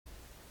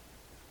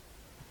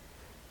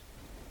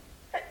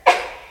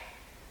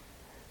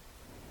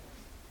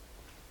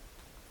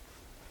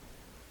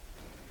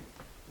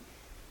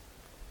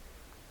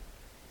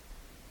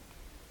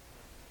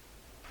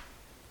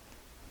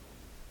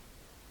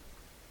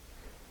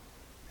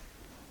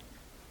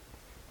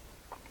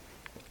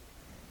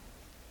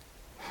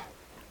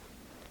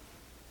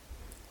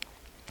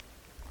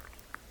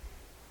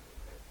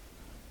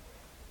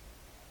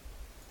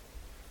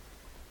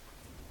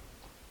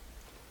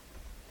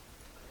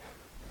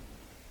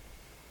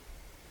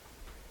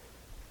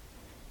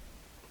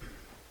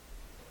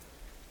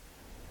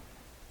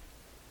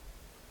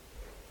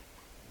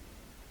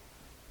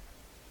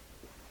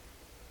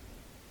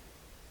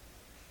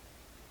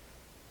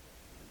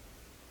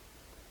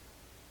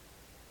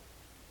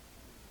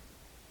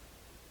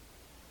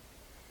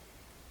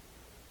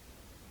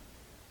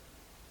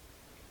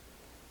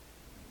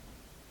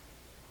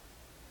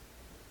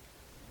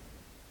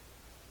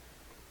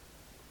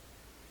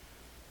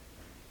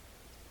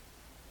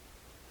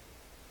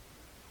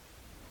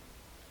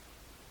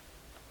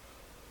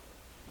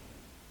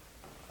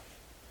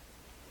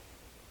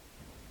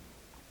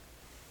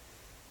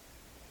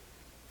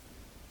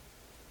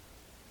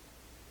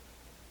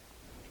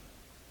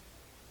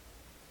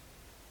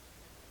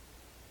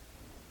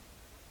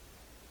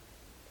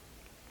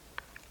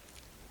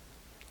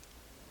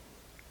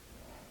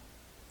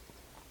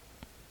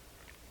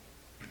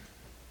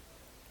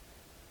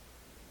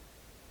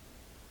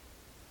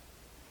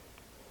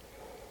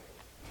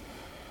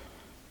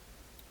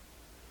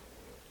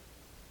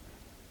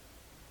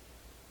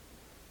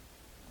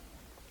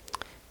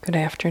Good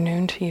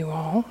afternoon to you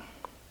all.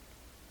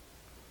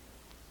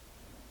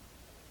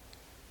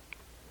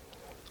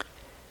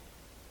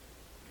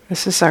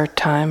 This is our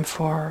time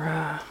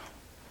for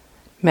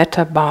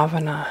metta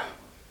bhavana,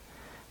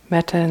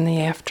 metta in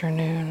the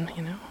afternoon,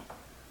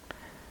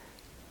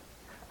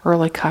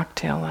 early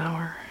cocktail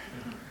hour.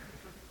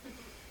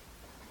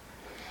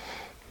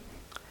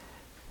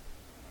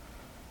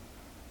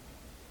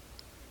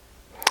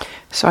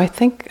 So I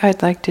think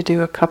I'd like to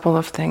do a couple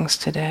of things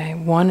today.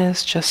 One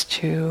is just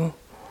to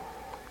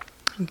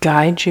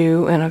guide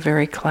you in a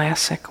very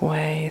classic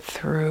way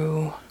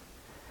through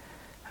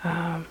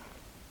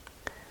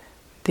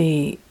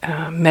the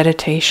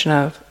meditation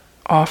of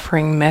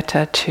offering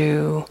metta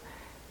to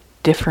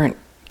different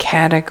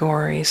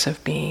categories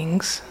of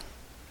beings.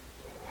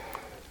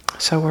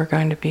 So we're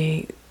going to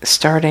be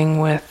starting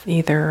with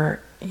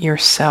either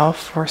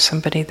yourself or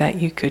somebody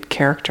that you could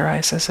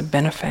characterize as a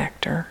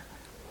benefactor,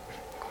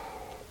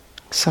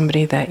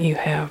 somebody that you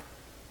have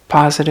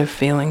positive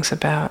feelings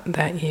about,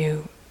 that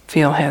you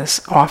feel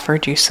has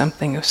offered you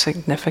something of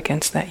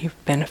significance that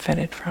you've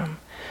benefited from.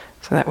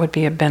 So that would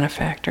be a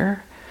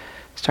benefactor.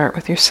 Start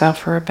with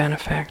yourself or a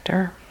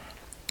benefactor.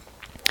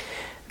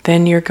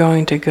 Then you're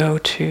going to go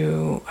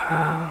to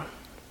a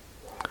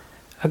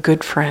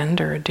good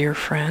friend or a dear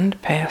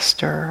friend,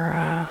 past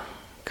or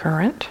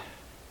current.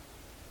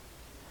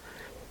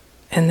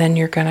 And then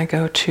you're going to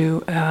go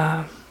to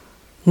a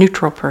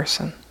neutral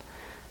person,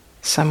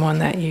 someone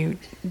that you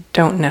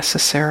don't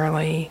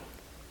necessarily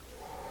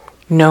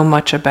know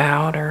much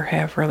about or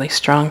have really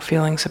strong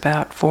feelings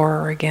about, for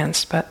or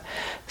against, but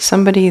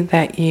somebody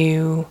that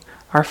you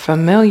are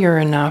familiar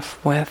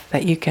enough with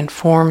that you can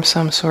form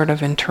some sort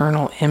of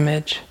internal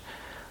image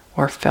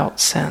or felt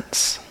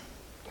sense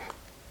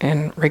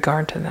in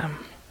regard to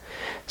them.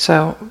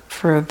 So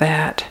for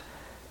that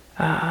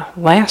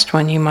last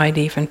one, you might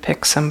even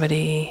pick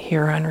somebody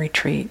here on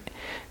retreat,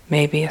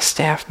 maybe a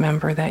staff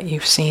member that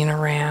you've seen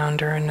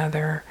around, or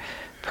another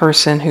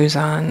person who's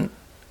on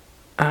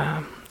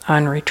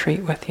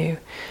retreat with you,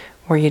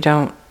 where you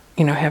don't,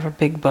 have a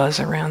big buzz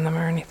around them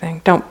or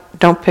anything.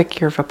 Don't pick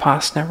your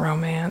Vipassana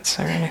romance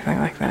or anything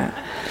like that.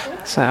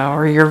 So,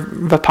 or your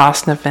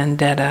Vipassana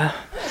vendetta.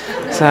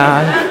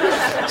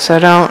 So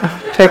don't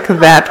pick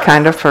that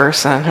kind of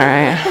person,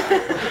 right?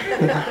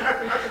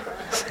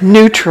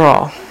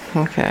 Neutral.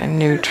 Okay,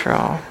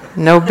 neutral.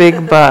 No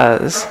big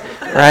buzz,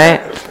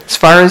 right? As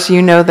far as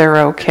you know, they're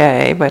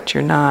okay, but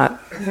you're not,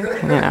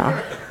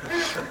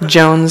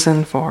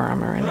 jonesing for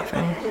them or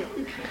anything.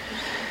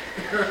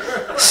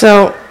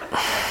 So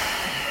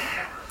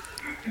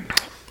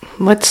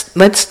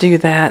let's do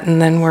that,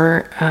 and then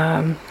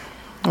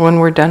when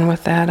we're done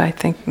with that, I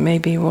think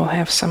maybe we'll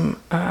have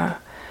some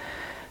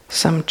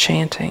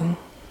chanting.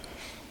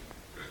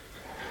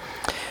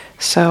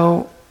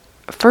 So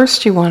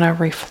first, you want to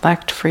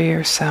reflect for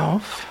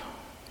yourself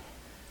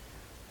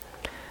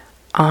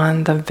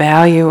on the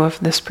value of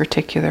this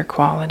particular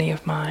quality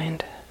of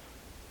mind.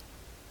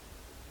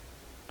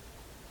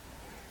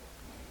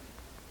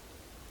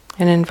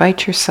 And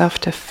invite yourself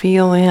to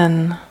feel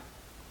in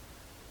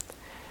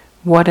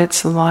what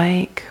it's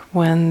like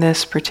when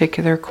this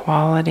particular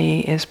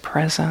quality is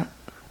present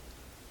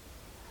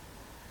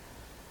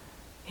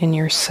in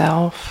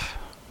yourself,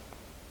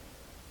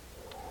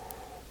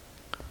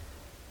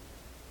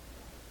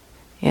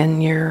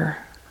 in your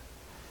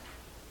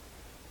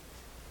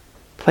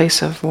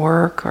place of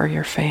work or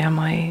your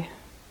family,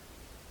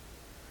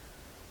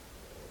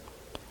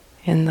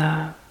 in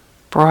the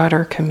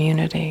broader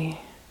community.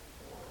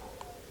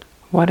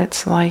 What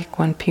it's like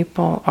when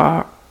people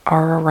are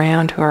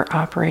around who are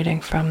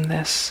operating from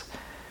this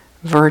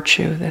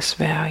virtue, this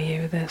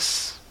value,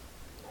 this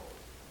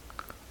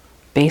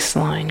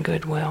baseline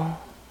goodwill.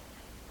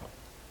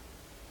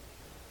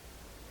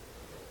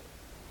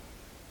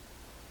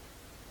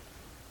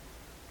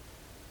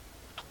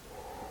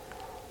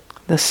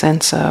 The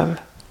sense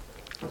of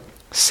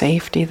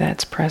safety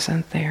that's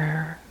present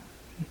there,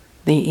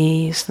 the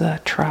ease, the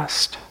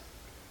trust.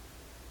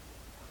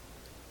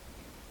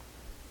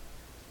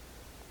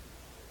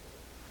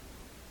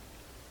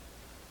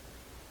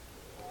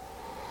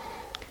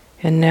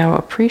 And now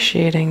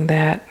appreciating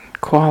that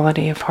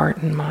quality of heart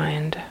and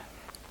mind,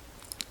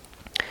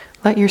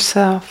 let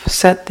yourself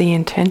set the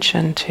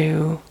intention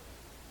to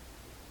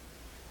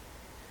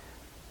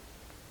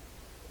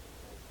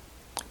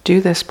do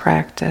this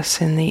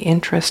practice in the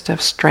interest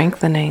of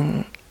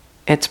strengthening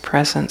its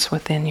presence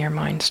within your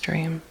mind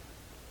stream,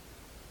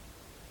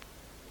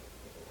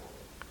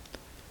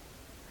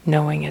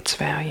 knowing its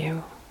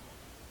value.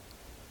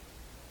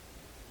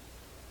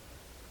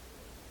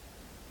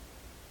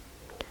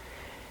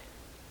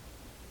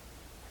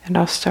 And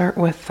I'll start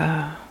with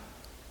an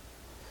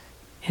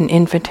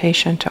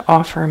invitation to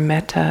offer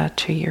metta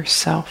to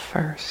yourself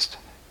first.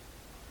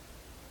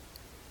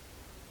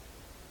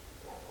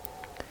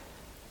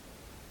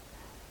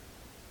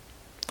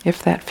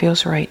 If that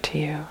feels right to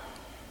you.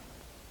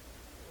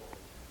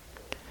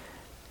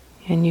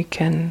 And you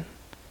can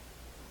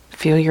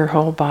feel your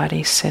whole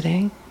body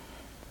sitting.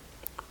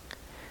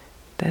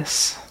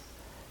 This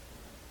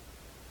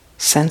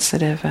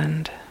sensitive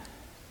and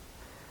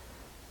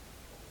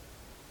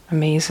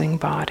amazing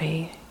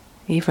body,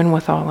 even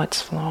with all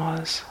its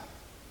flaws,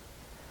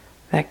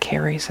 that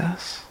carries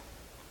us.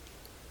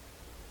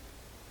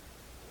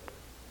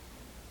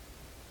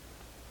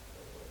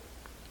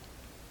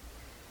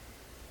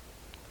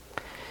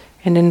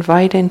 And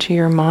invite into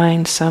your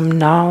mind some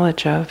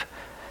knowledge of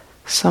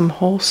some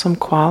wholesome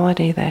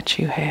quality that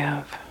you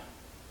have.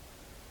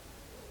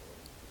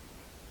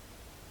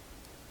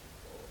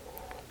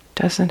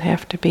 Doesn't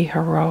have to be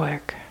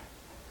heroic,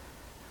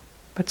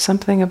 but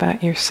something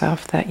about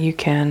yourself that you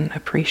can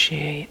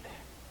appreciate.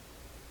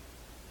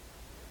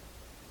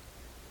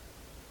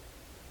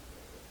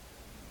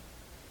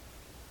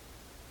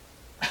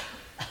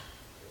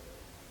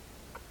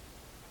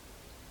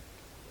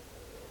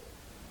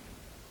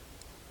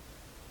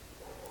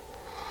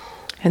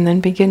 And then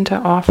begin to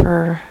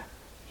offer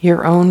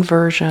your own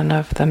version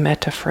of the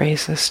metta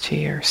phrases to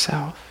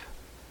yourself.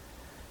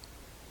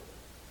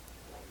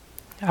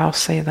 I'll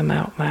say them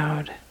out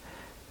loud.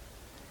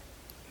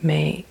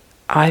 May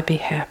I be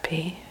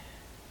happy.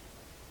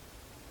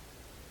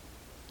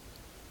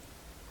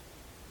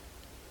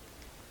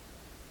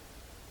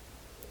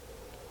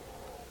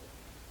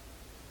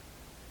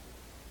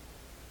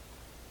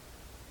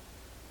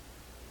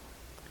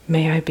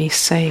 May I be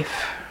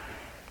safe.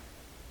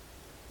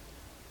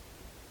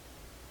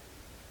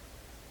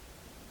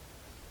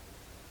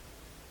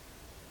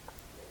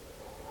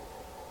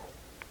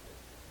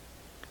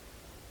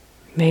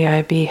 May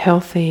I be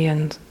healthy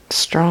and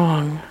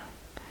strong.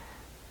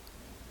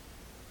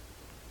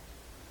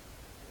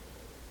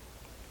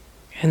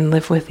 And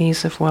live with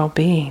ease of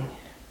well-being.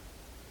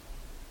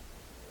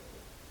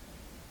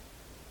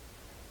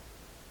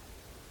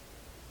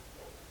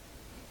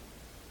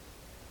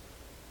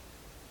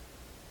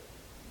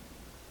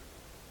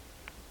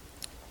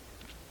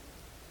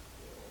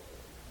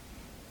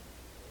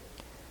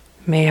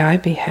 May I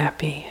be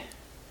happy.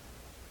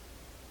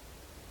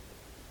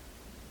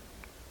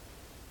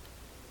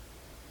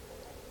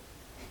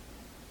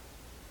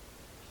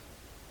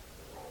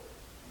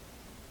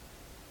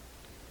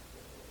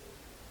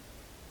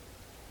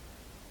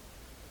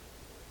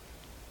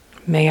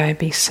 May I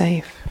be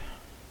safe.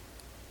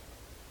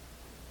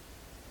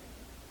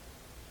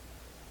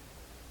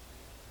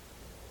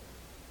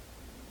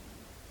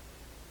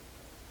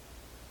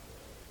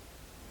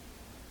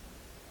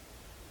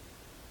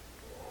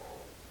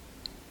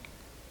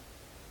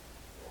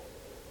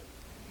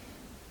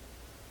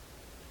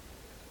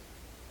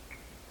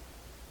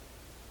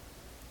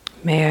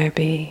 May I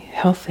be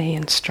healthy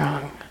and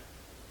strong.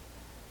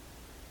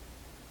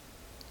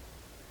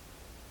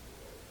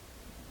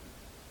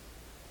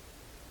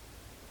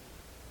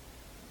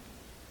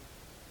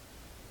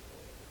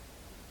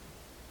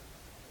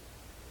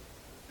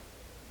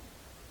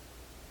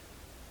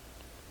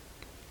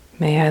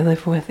 May I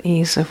live with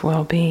ease of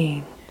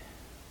well-being.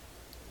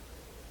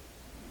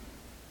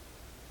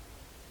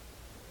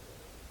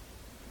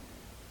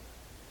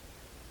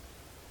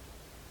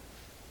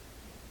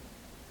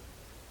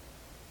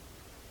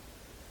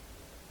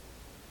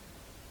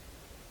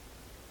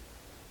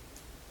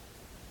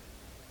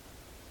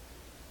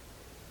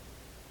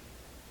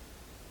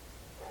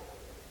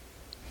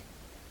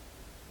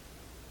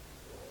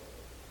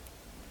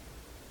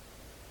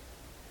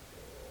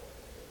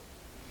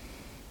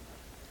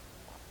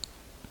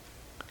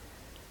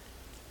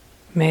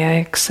 May I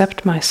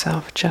accept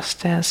myself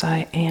just as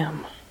I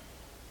am.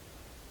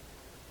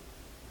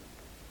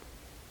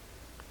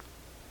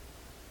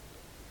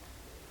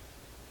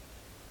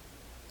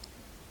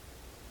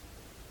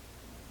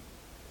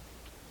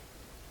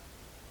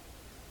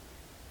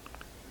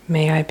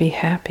 May I be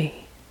happy.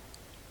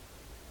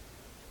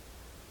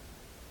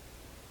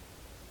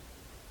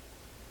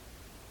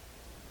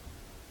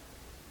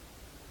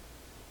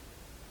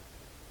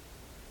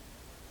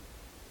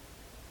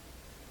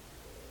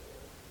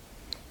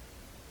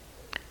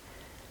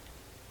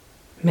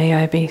 May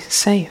I be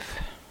safe.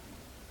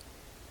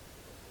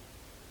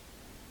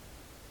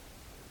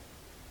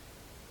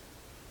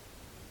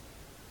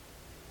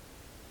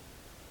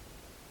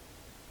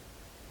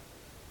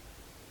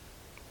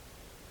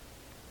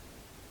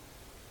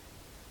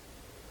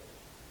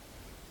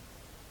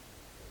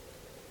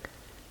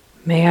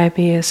 May I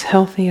be as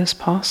healthy as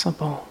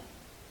possible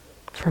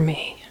for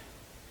me.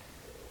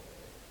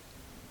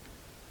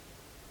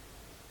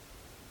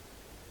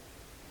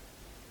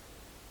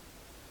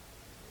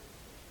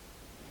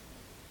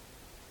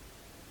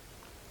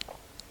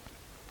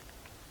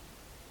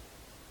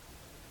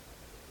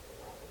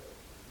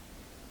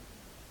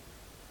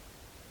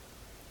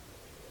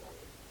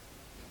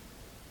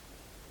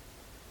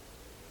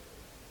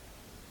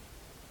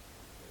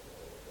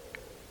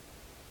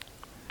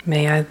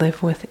 May I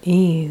live with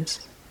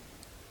ease.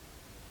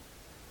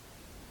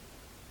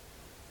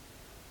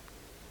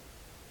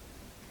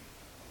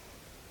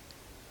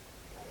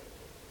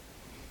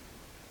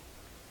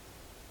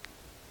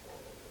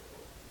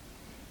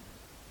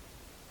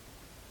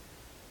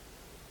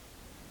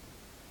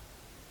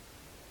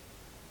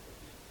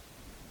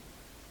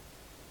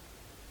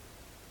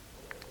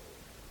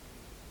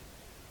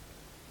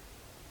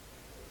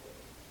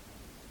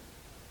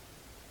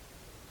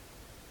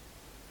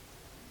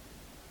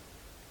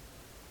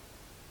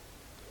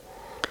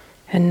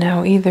 And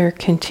now either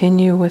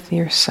continue with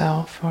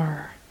yourself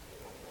or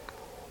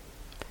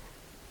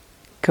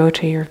go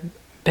to your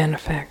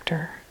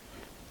benefactor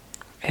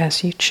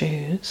as you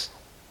choose.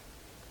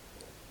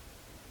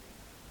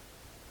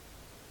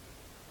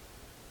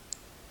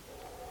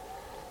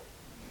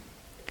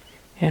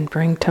 And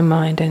bring to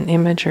mind an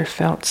image or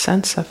felt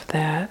sense of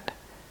that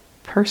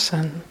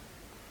person.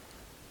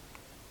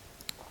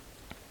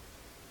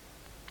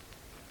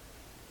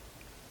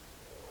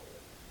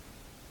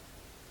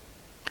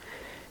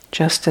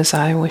 Just as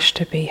I wish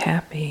to be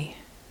happy,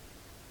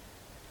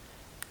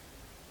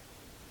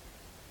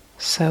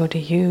 so do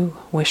you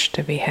wish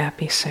to be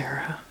happy,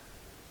 Sarah.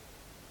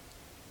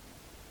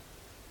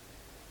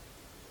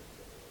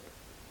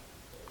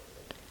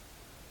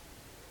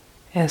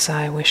 As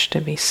I wish to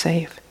be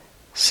safe,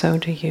 so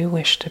do you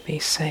wish to be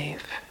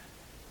safe.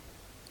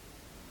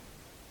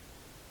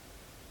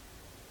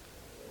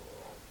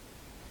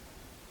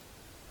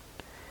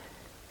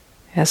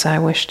 As I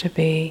wish to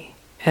be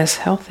as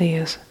healthy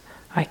as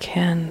I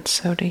can,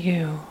 so do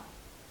you.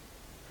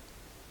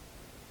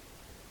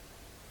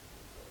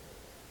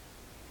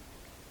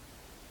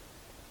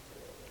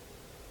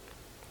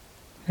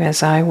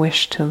 As I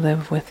wish to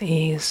live with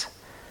ease,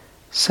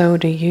 so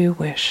do you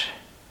wish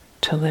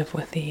to live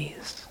with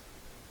ease.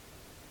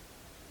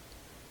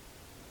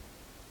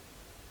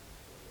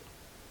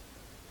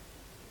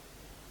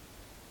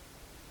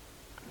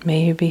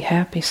 May you be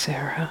happy,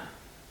 Sarah,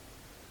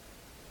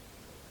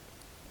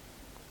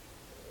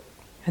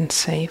 and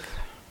safe.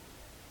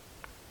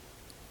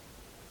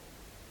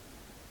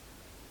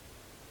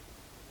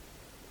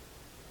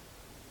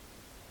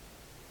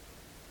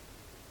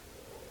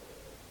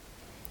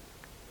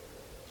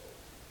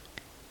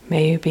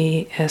 May you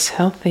be as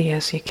healthy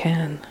as you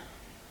can.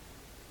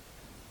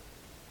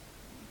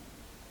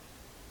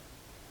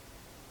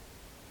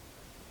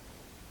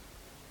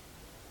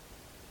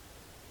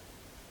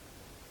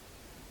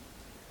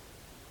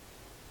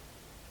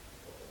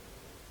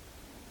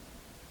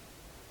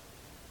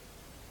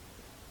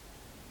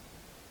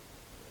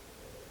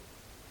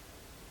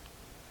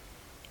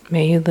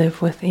 May you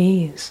live with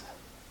ease.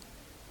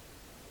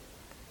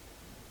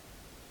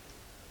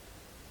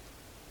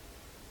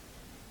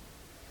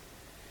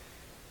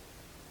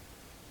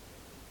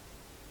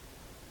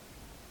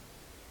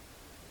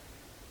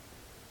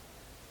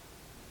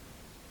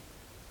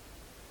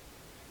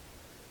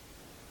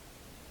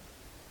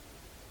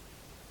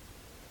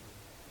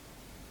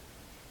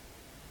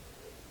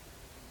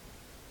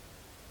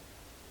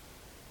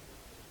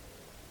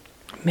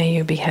 May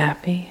you be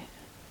happy.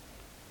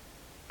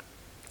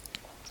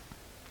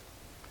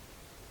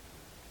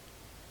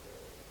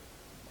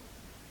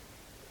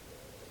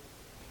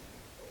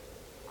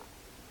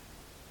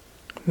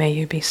 May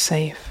you be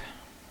safe.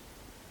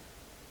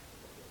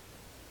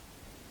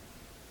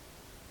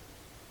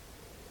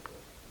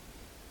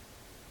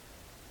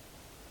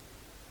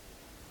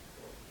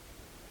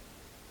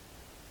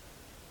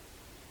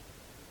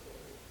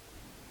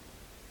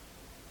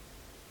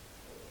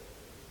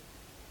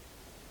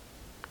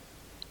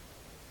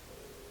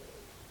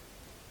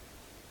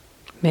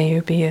 May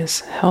you be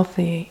as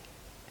healthy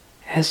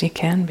as you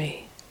can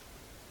be.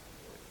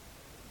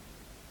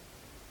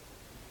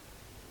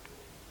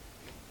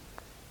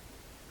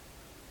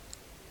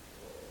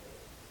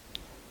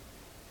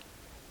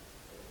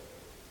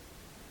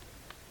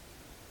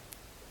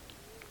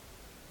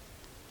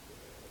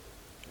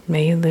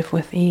 May you live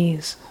with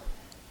ease.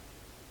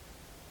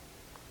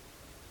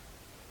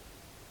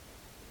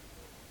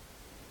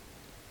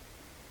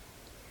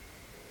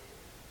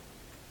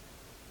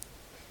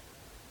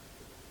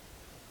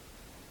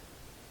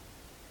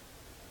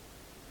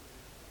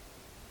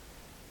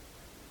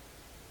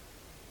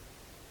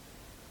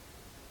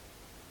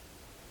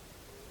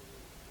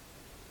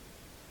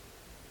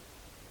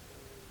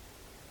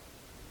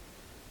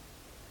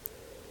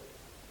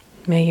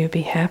 May you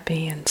be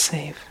happy and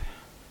safe.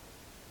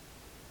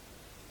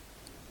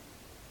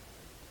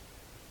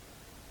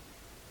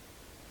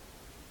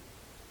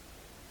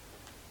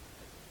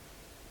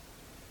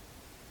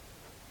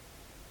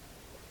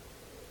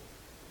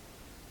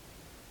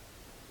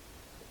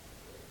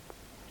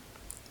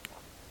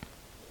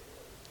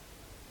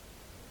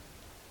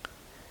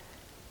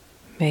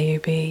 May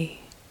you be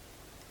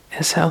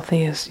as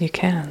healthy as you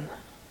can.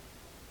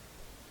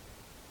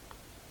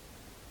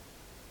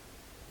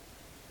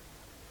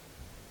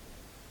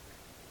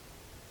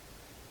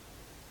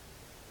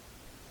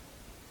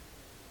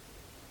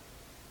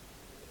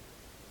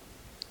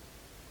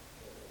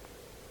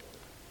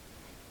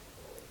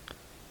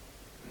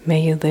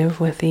 May you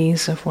live with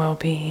ease of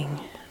well-being.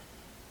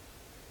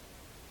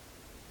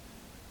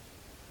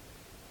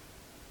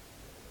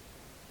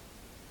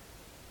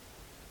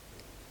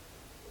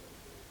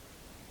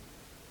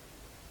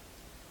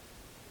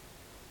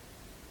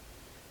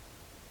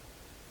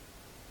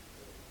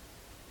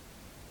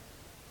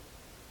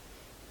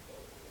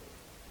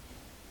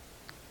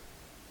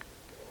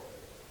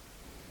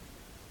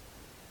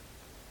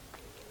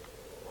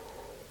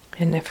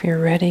 And if you're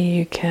ready,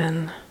 you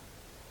can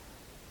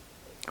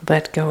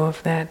let go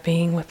of that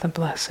being with the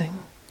blessing.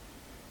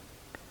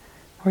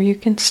 Or you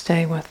can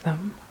stay with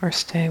them, or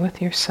stay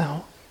with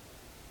yourself.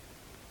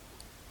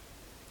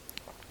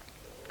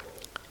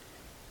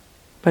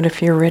 But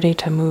if you're ready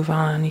to move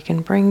on, you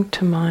can bring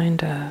to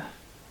mind a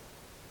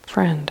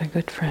friend, a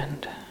good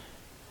friend,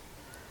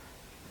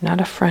 not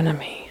a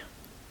frenemy.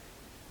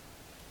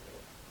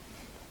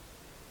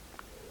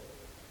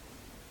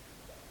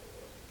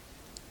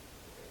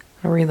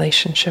 A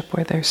relationship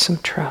where there's some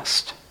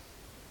trust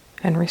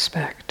and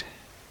respect.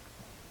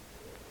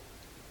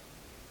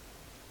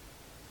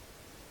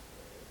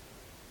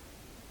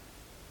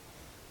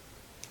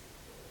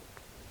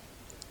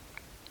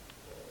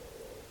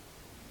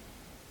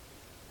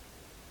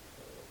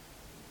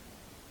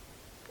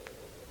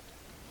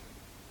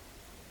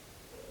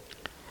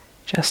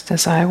 Just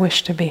as I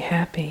wish to be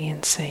happy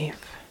and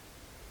safe,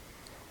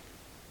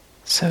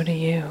 so do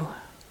you.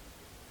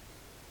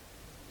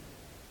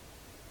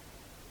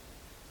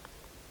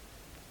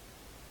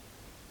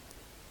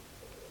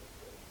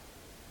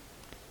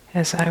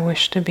 As I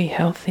wish to be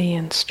healthy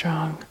and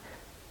strong,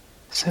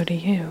 so do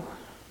you.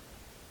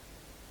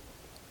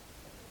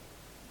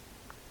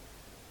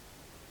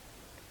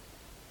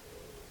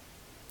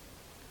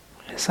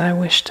 As I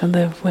wish to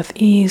live with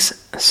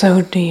ease,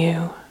 so do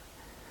you.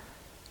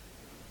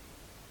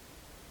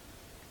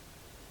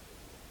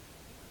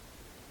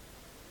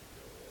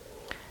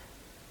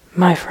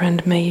 My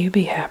friend, may you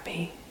be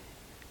happy.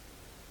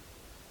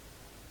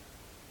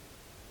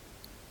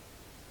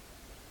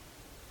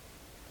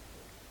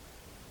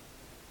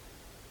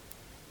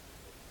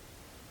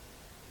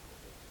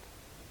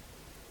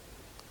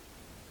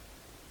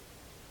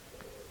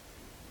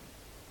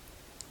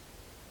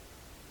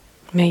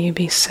 May you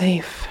be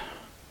safe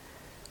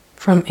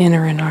from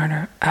inner and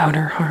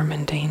outer harm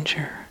and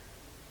danger.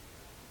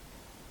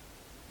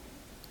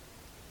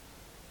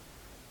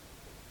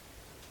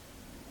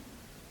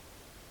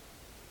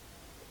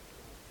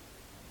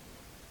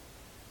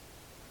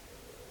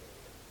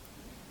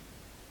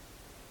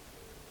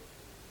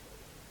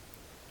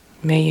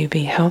 May you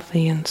be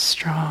healthy and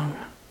strong.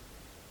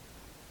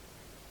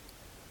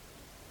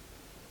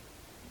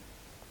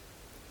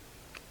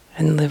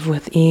 And live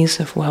with ease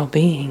of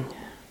well-being.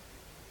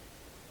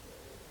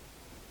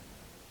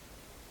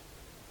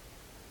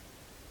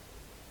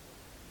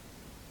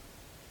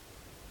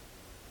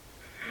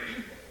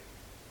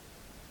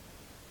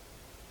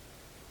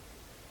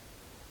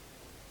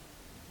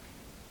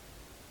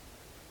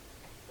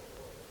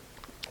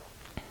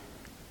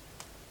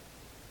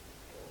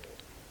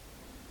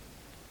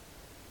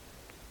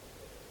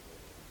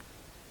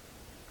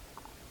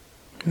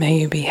 May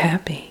you be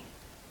happy.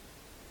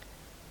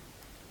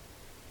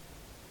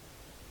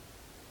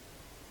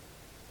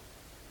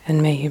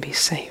 And may you be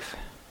safe.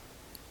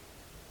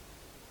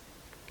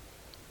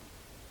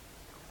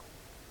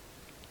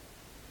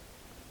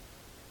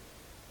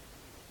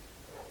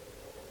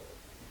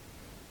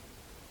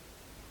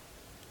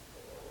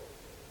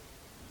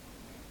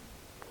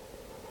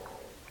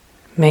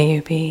 May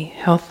you be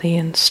healthy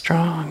and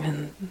strong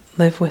and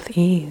live with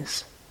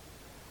ease.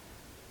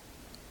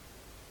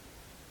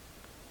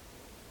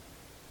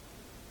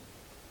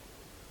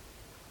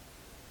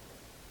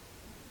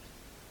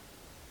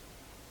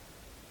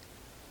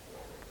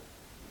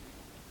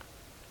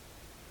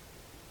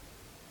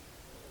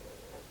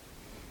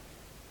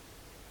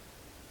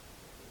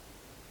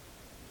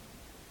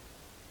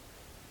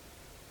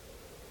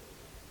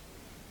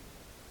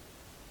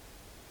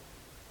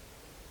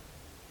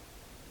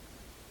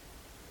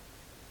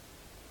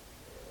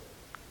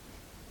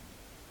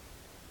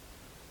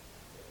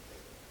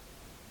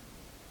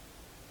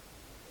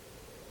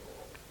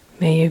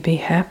 May you be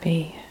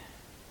happy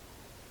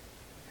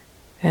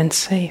and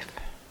safe.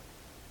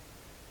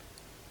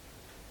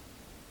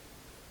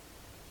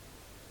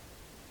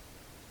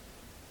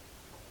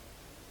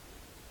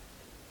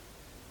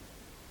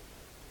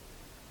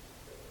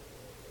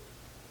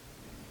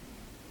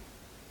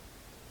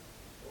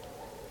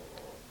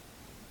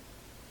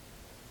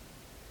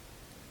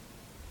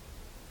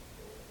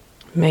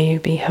 May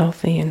you be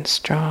healthy and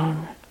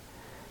strong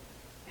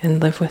and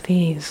live with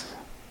ease.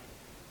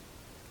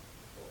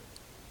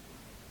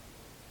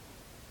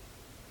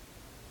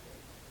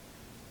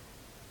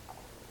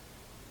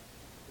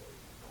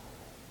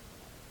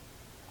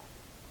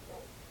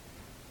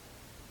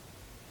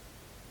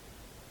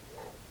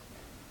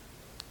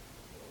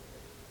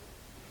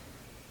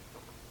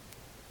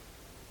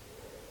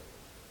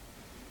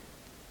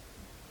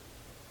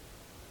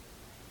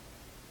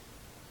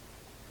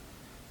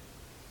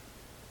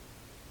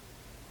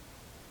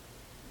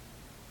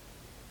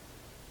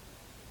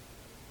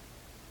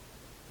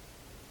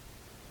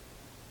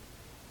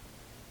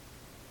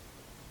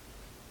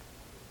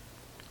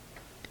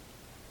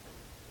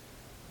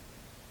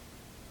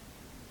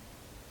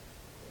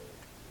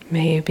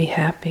 May you be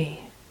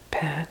happy,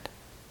 Pat,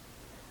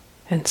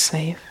 and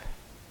safe.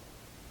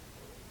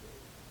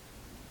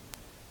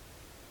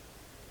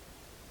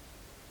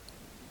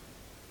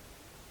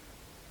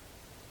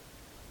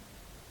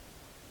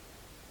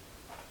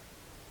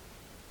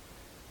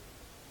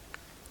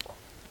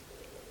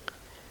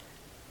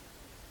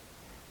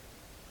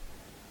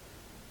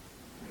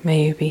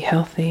 May you be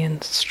healthy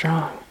and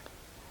strong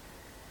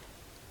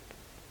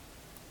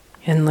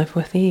and live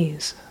with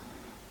ease.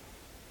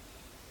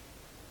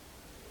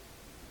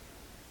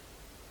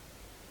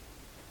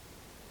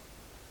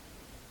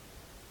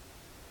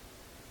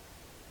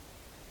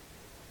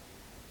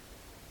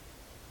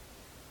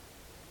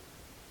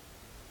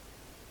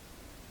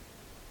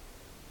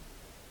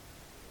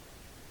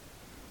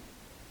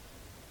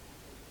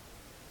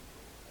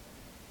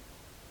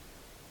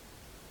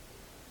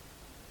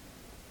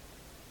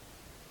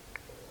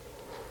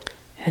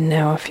 And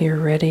now if you're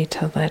ready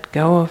to let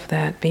go of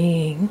that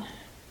being,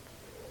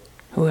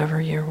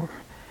 whoever you're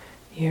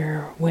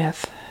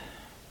with,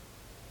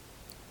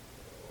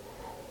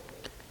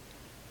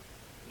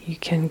 you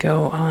can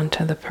go on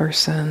to the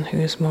person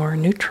who's more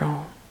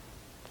neutral,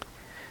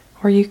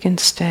 or you can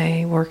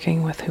stay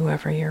working with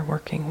whoever you're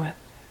working with.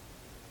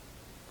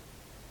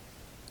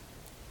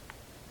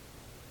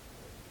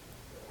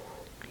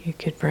 You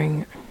could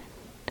bring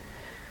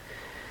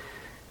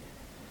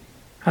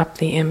up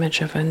the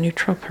image of a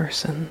neutral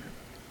person.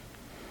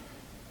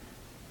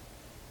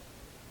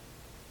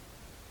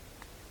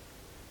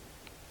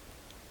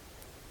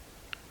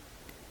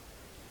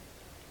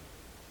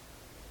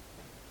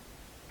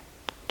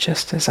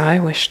 Just as I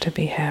wish to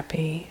be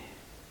happy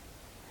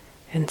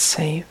and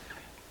safe,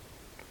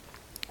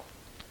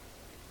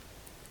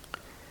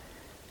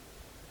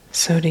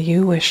 so do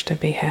you wish to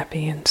be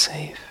happy and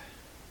safe.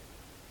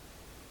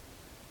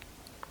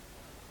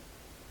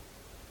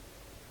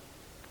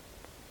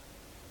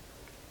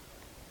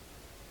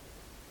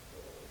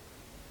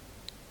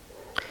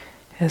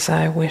 As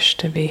I wish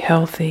to be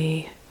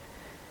healthy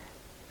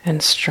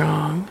and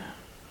strong,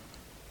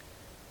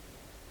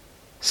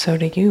 so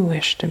do you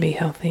wish to be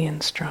healthy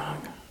and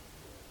strong.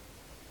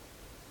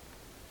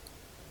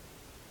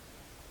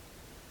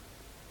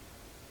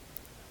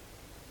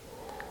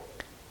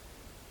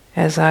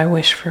 As I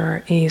wish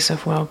for ease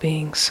of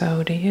well-being,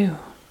 so do you.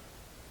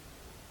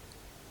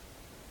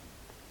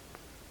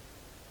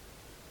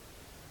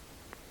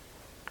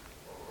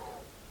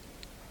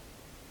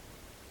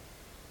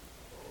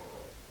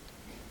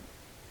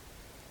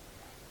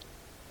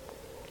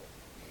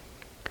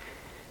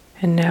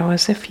 And now,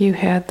 as if you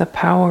had the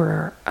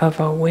power of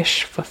a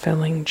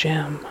wish-fulfilling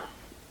gem,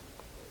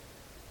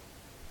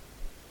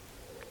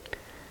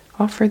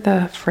 offer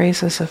the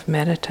phrases of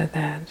metta to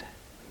that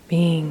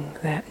being,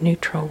 that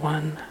neutral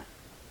one.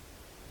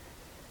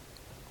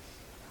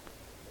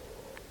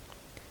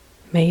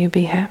 May you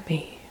be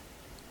happy.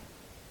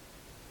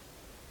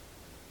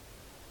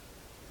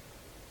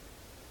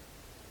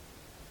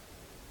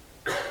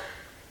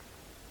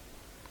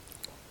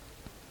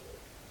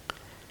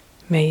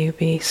 May you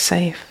be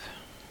safe.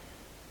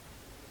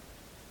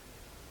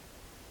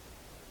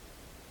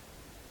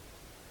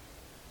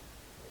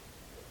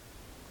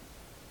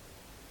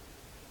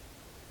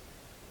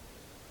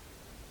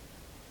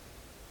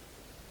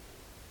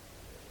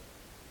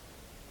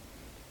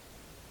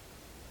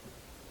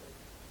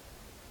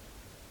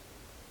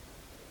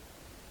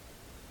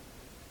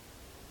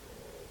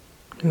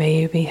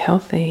 May you be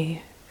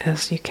healthy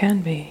as you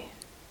can be.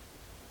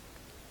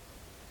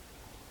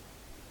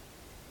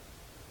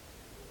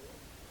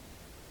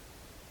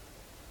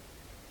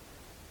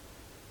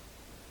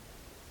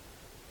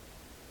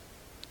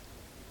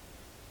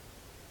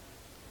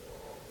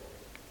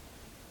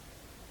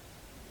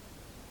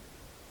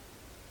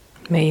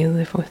 May you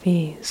live with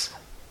ease.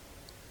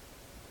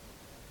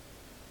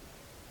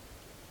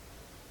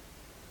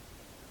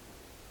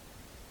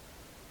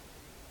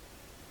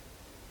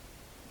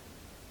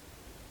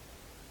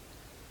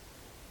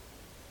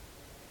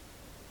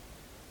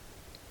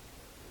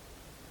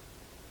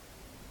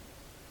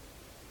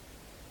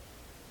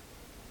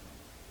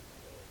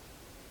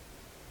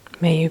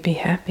 May you be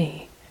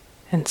happy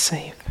and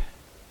safe.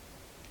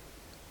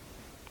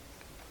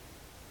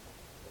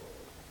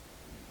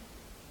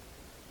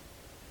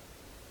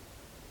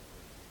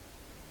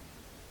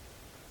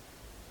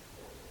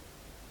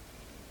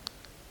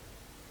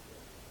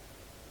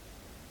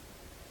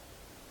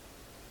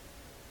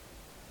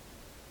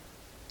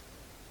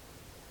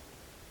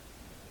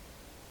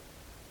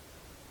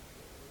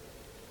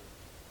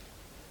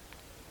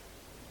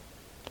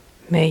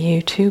 May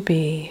you too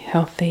be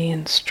healthy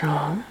and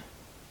strong,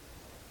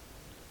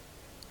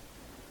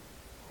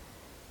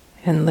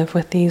 and live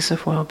with ease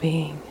of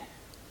well-being.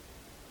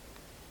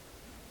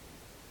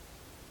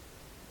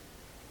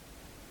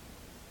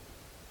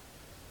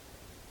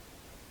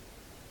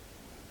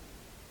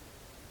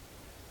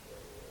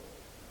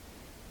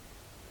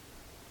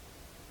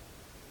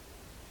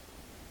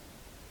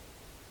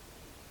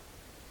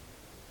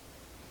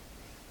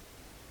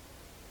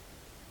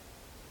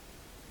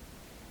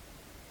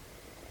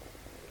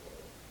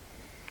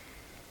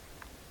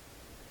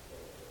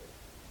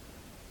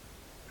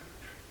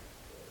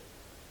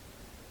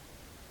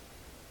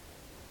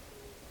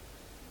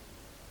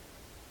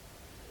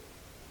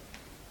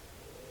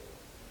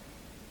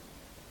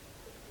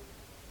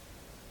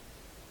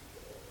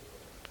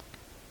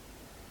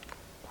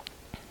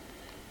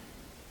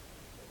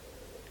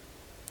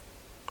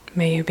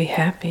 May you be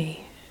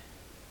happy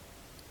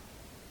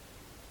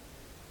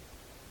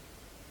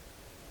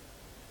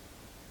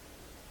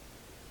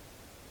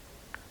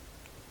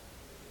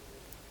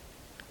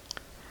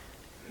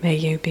May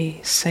you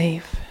be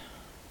safe.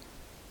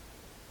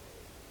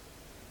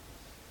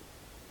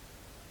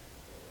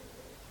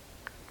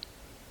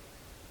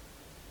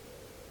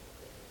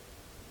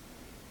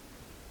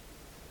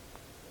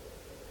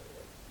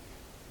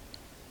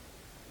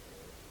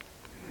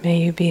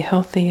 May you be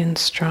healthy and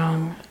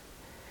strong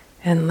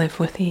and live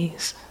with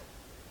ease.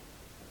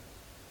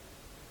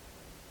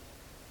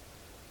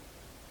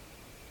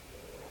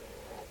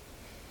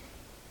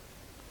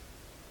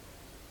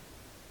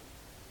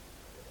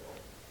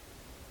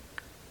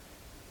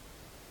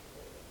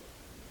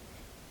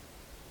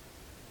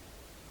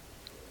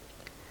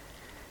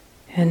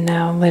 And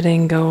now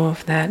letting go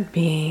of that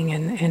being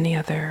and any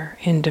other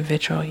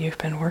individual you've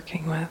been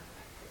working with.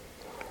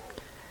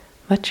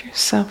 Let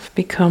yourself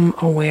become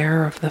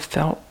aware of the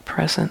felt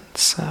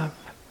presence of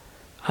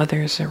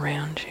others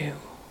around you.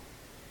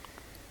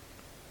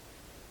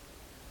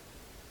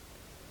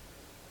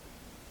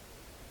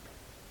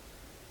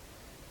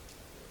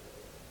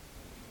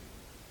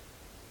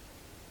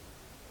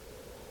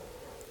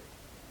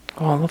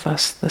 All of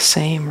us the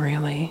same,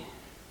 really.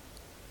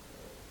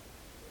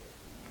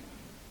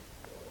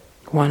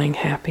 Wanting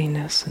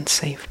happiness and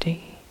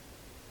safety,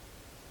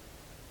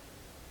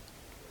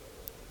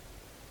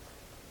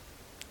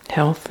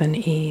 health and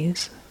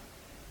ease.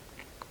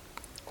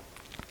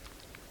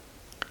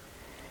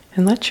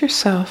 And let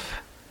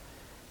yourself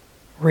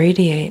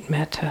radiate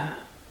metta.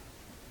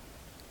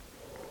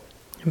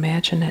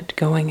 Imagine it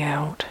going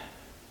out.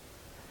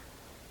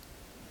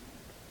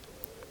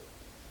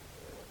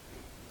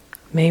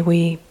 May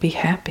we be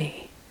happy.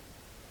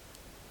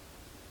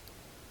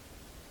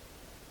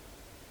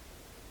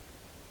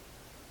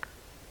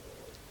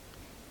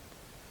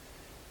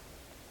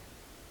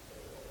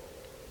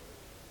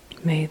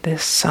 May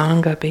this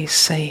Sangha be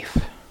safe.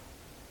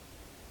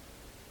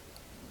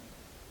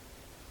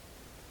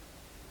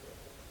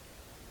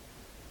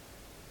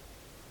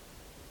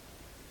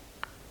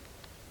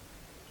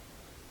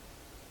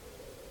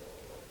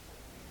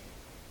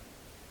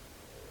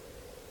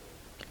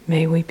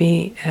 May we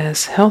be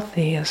as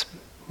healthy as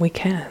we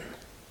can,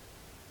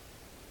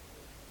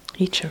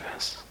 each of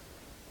us.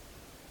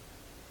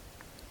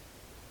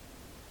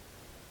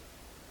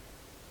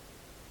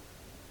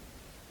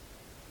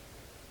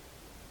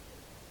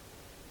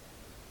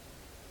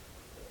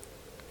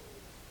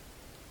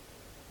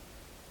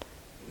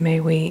 May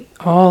we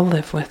all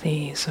live with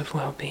ease of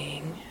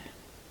well-being.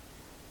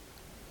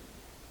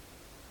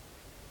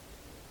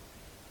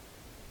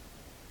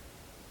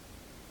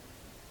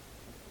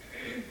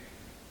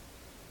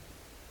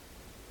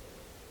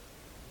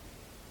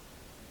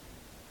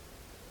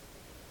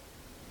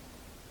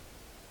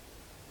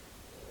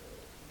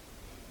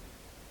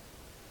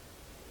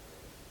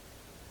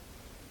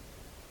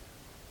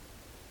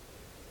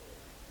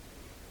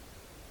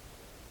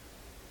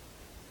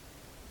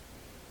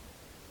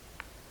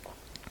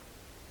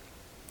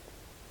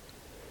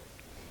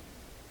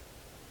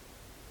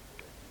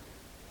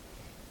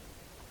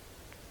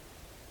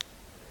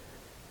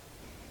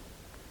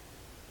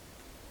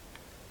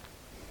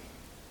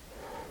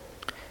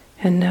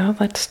 And now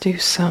let's do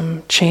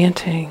some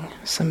chanting,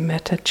 some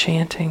metta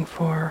chanting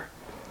for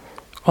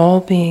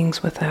all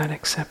beings without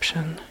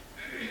exception.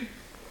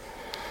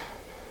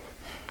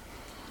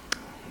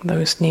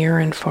 Those near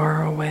and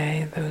far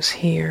away, those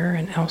here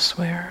and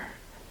elsewhere.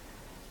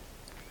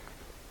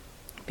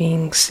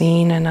 Being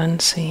seen and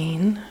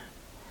unseen.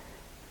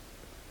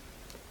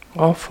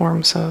 All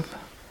forms of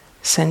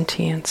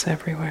sentience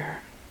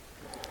everywhere.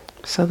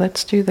 So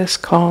let's do this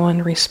call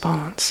and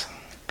response.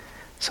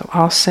 So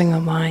I'll sing a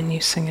line, you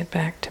sing it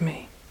back to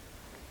me.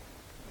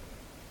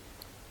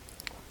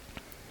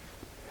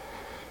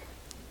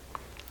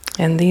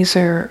 And these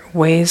are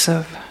ways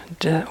of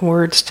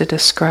words to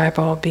describe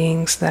all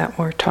beings that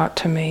were taught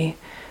to me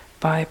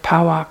by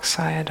Pawak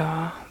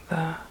Sayadaw,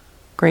 the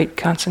great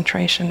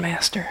concentration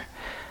master.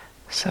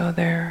 So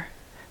they're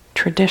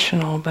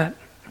traditional, but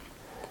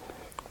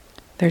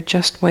they're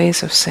just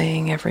ways of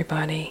saying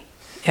everybody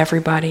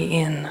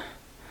in.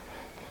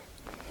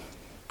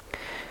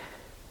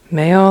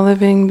 May all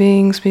living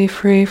beings be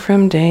free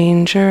from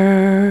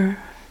danger.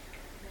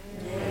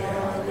 May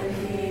all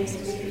living beings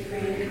be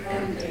free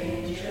from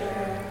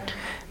danger.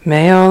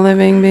 May all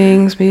living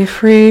beings be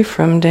free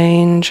from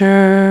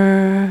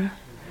danger.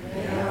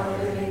 May all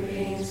living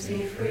beings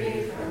be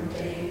free from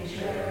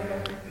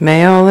danger.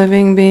 May all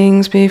living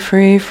beings be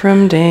free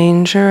from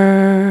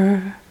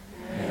danger.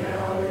 May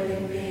all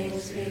living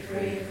beings be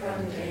free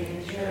from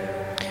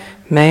danger.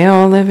 May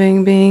all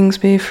living beings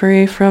be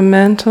free from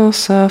mental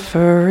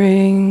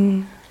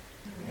suffering.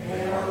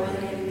 May all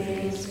living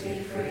beings be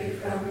free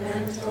from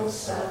mental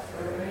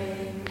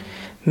suffering.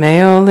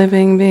 May all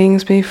living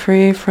beings be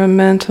free from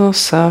mental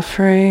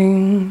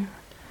suffering.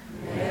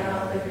 May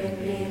all living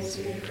beings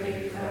be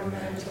free from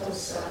mental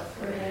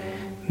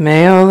suffering.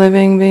 May all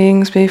living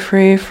beings be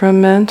free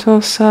from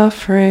mental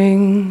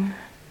suffering.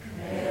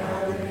 May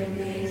all living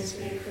beings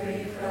be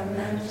free from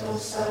mental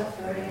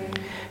suffering.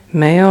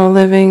 May all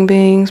living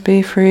beings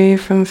be free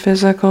from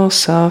physical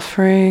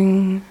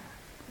suffering.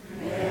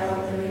 May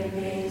all living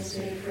beings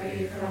be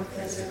free from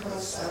physical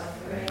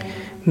suffering.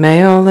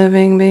 May all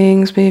living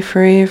beings be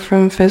free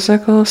from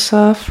physical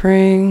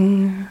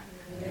suffering.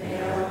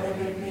 May all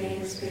living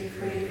beings be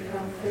free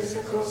from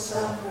physical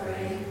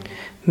suffering.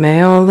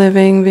 May all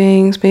living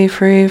beings be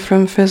free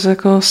from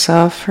physical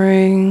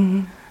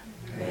suffering.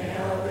 May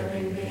all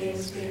living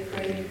beings be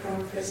free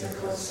from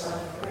physical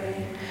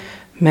suffering.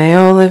 May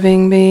all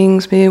living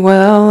beings be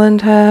well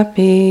and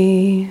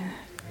happy.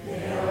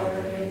 May all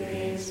living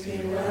beings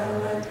be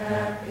well and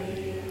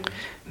happy.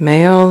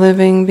 May all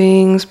living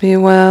beings be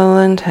well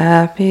and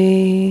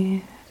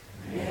happy.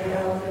 May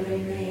all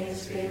living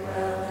beings be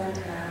well and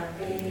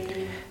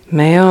happy.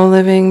 May all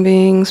living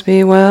beings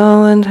be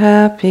well and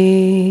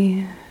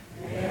happy.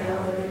 May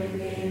all living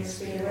beings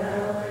be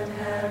well and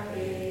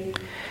happy.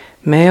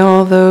 May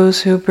all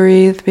those who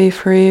breathe be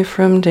free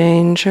from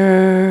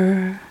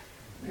danger.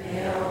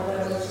 May all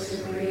those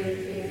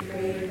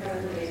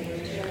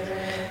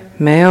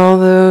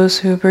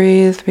who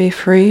breathe be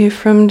free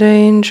from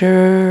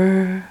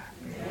danger.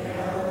 May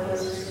all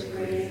those who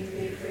breathe be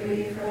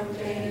free from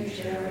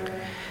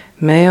danger.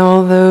 May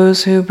all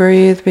those who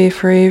breathe be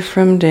free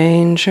from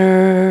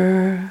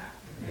danger.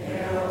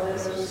 May all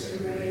those who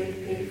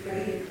breathe be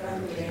free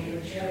from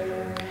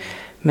danger.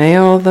 May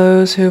all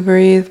those who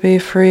breathe be free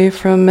from danger. May all those who breathe be free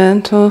from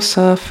mental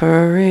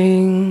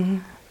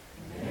suffering.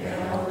 May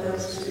all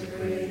those who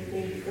breathe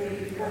be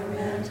free from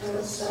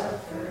mental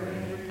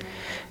suffering.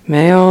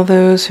 May all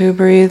those who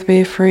breathe be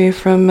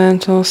free from mental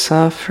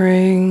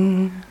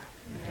suffering.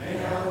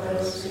 May all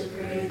those who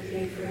breathe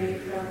be free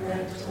from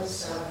mental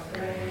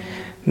suffering.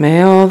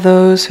 May all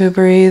those who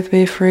breathe be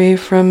free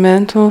from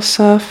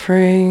mental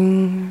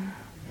suffering.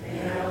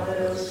 May all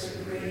those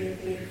who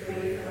breathe be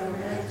free from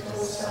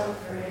mental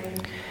suffering.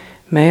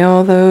 May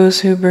all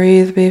those who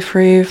breathe be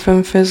free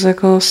from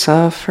physical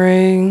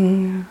suffering.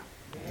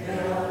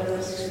 May all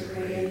those who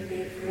breathe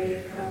be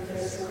free from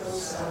physical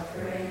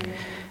suffering.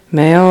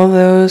 May all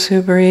those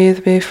who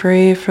breathe be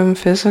free from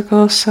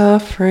physical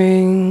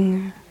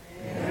suffering.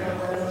 May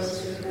all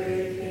those who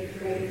breathe be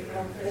free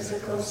from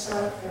physical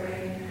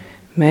suffering.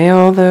 May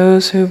all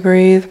those who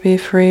breathe be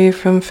free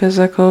from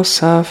physical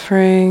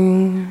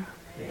suffering.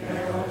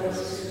 May all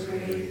those who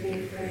breathe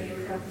be free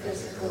from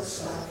physical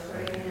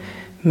suffering.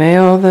 May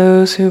all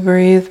those who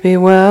breathe be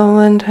well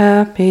and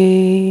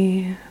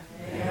happy.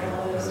 May all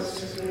those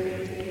who breathe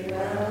be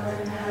well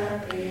and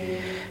happy.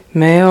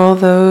 May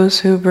all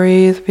those who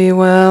breathe be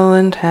well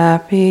and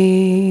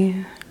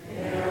happy.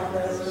 May all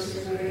those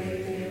who breathe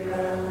be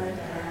well and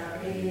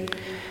happy.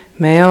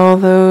 May all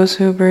those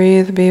who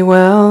breathe be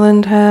well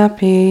and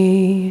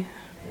happy.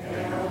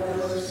 May all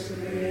those who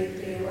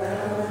breathe be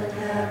well and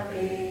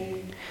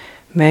happy.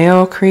 May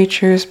all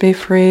creatures be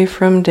free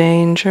from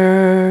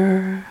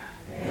danger.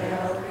 May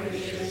all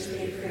creatures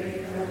be free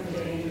from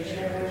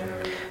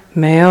danger.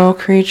 May all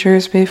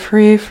creatures be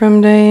free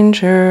from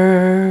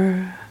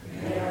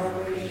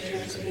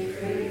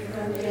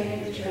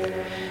danger.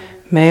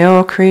 May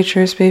all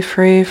creatures be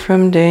free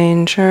from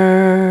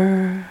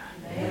danger.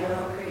 May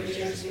all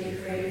creatures be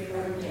free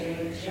from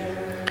danger.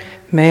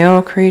 May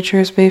all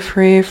creatures be free from danger. May all creatures be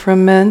free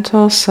from mental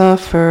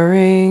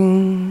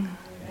suffering.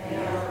 May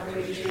all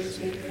creatures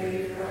be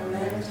free from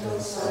mental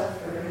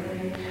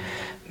suffering.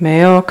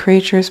 May all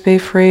creatures be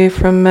free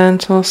from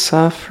mental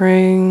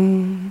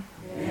suffering.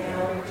 May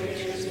all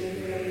creatures be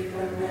free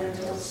from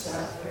mental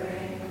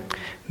suffering.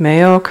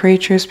 May all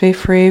creatures be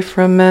free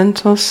from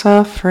mental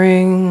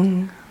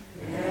suffering.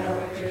 May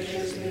all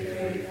creatures be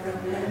free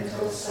from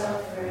mental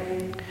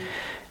suffering.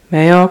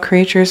 May all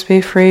creatures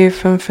be free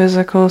from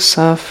physical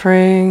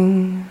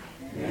suffering.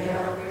 May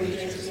all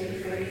creatures be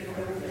free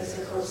from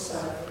physical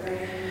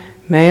suffering.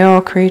 May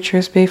all creatures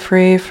be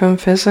free from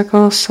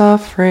physical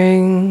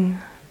suffering.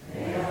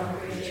 May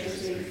all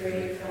creatures be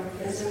free from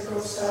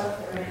physical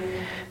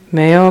suffering.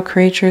 May all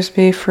creatures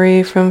be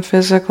free from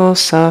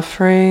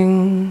physical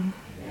suffering.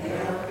 May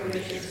all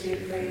creatures be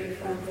free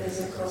from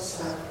physical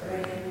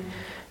suffering.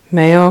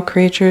 May all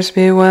creatures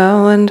be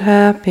well and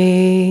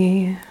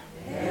happy.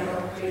 May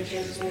all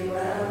creatures be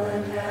well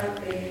and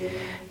happy.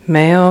 May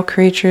all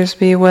creatures be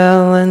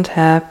well and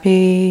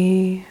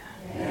happy.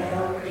 May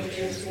all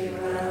creatures be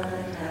well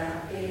and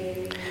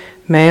happy.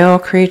 May all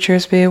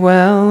creatures be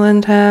well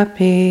and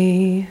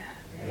happy.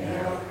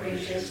 May all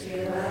creatures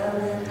be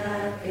well and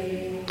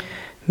happy.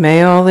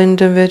 May all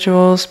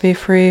individuals be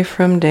free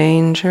from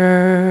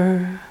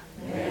danger.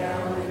 May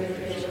all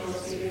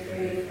individuals be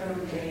free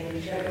from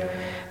danger.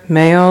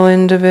 May all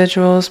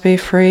individuals be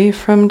free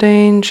from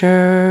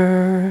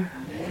danger.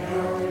 May all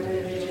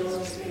individuals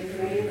be free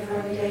from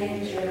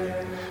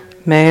danger.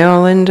 May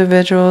all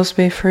individuals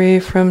be free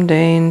from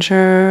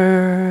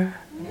danger.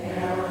 May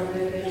all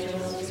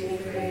individuals be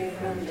free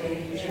from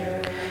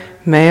danger.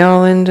 May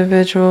all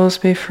individuals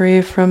be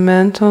free from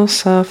mental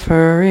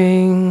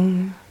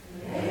suffering.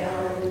 May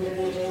all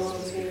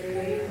individuals be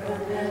free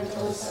from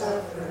mental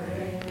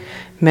suffering.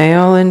 May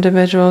all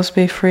individuals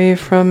be free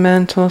from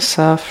mental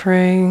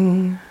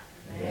suffering.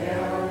 May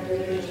all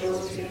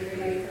individuals be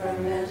free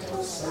from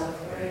mental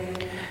suffering.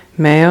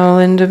 May all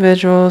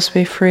individuals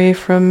be free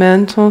from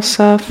mental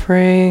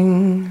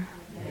suffering.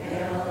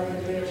 May all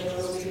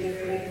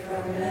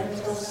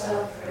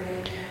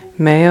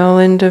May all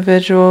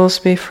individuals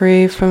be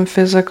free from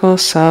physical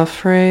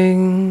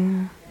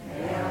suffering.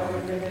 May all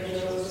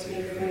individuals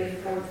be free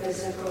from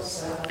physical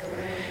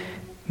suffering.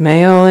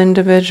 May all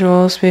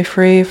individuals be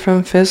free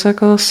from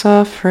physical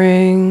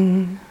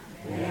suffering.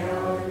 May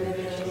all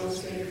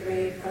individuals be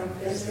free from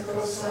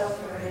physical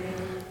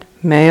suffering.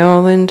 May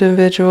all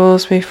individuals be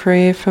free from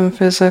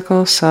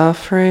physical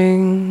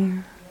suffering.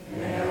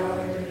 May all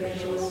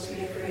individuals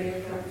be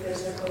free from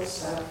physical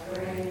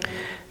suffering.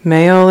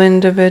 May all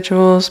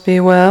individuals be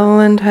well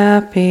and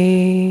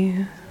happy.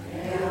 May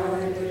all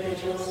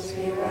individuals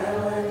be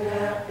well and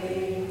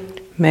happy.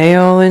 May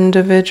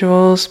all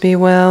individuals be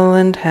well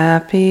and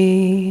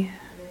happy.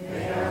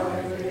 May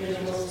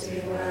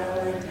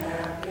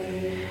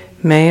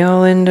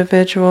all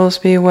individuals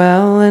be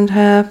well and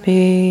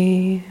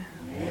happy.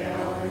 May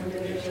all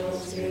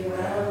individuals be well and happy. May all individuals be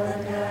well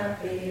and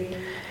happy.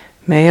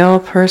 May all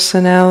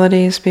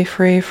personalities be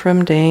free from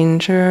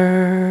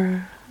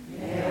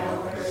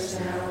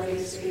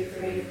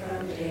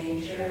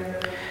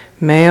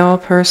danger. May all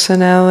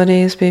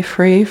personalities be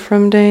free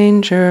from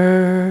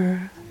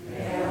danger.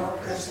 May all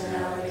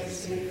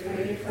personalities be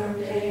free from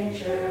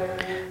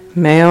danger.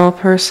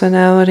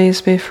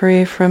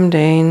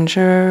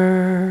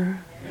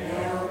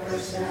 May all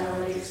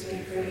personalities be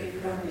free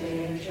from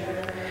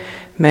danger.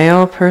 May all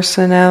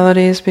personalities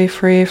be free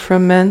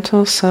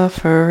from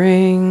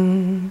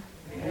danger.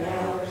 May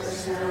all personalities be free from danger. May all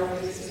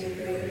personalities be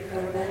free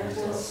from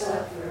mental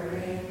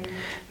suffering.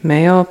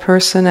 May all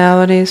personalities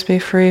be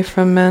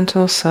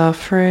free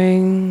from mental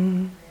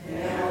suffering.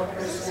 May all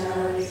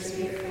personalities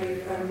be free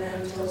from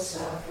mental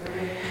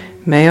suffering.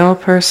 May all personalities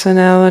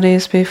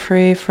be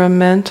free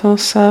from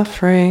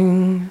mental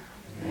suffering.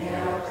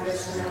 May all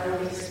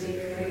personalities be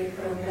free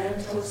from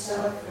mental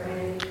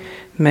suffering.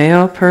 May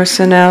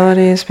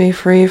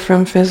all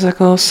personalities be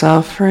free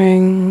from mental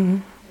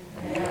suffering.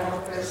 May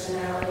all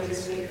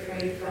personalities be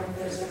free from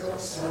physical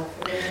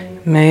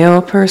suffering. May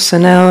all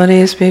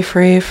personalities be free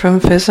from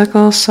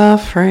physical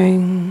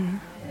suffering.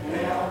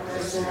 May all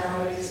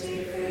personalities be free from physical suffering. May all personalities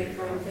be free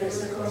from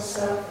physical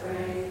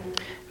suffering.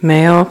 May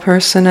all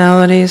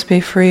personalities be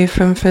free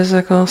from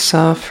physical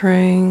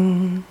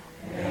suffering.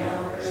 May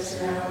all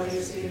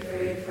personalities be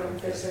free from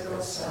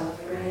physical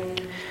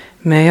suffering.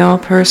 May all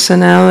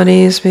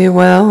personalities be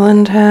well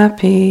and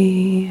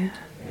happy.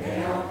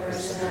 May all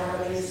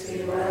personalities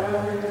be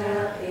well and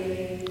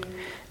happy.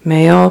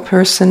 May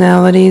all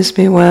personalities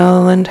be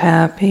well and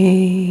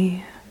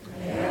happy.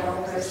 May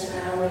all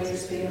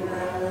personalities be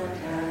well and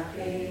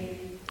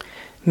happy.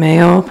 May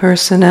all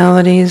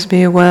personalities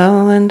be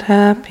well and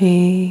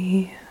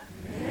happy.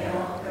 May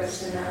all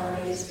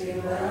personalities be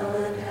well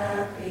and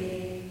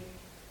happy.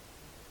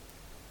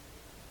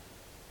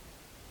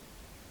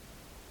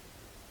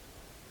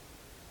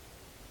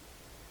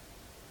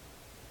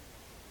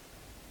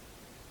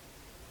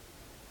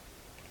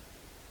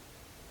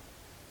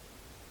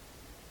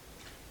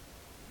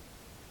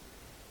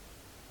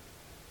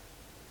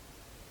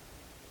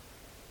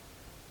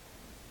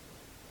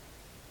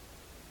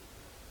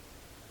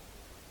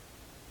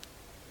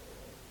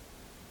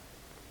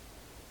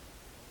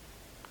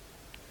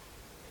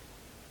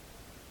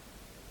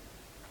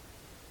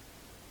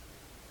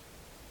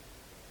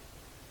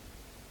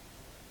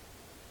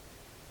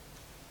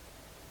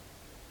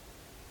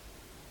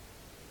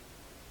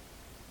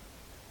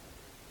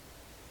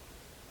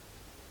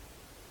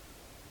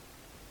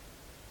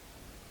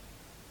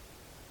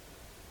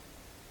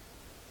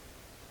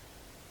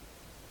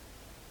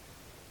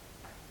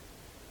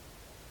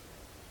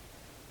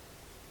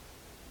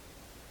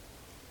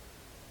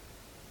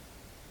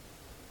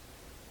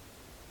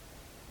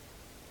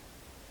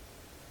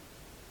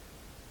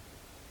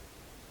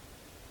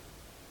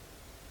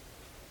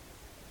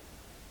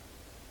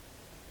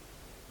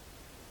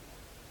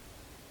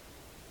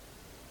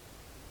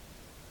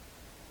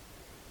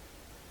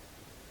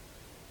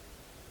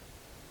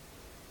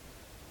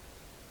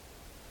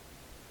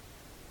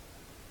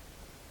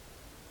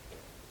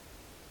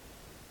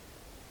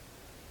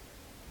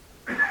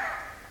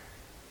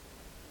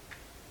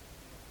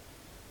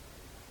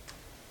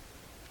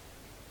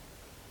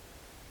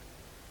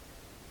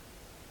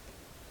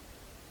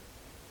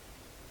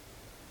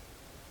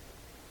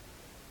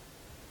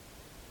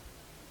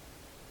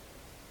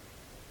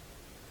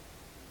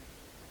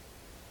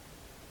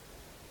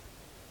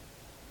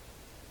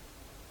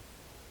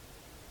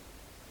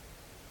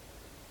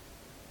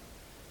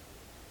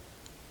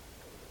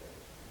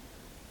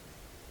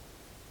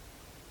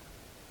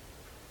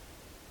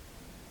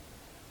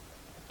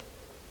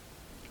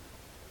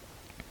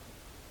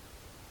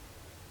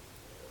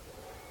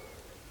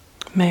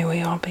 May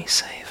we all be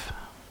safe.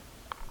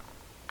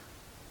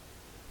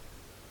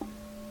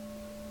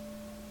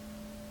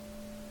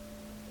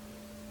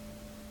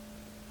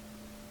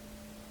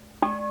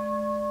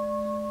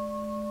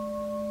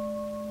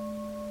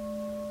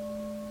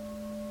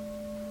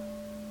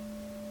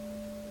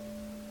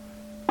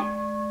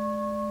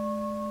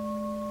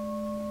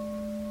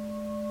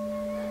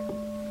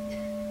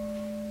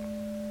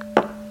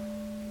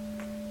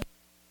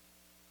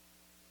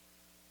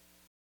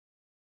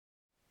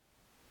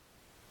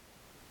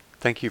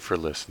 Thank you for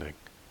listening.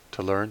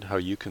 To learn how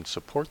you can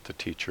support the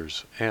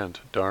teachers and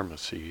Dharma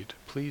Seed,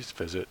 please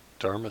visit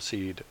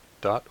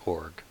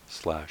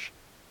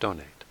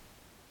dharmaseed.org/donate.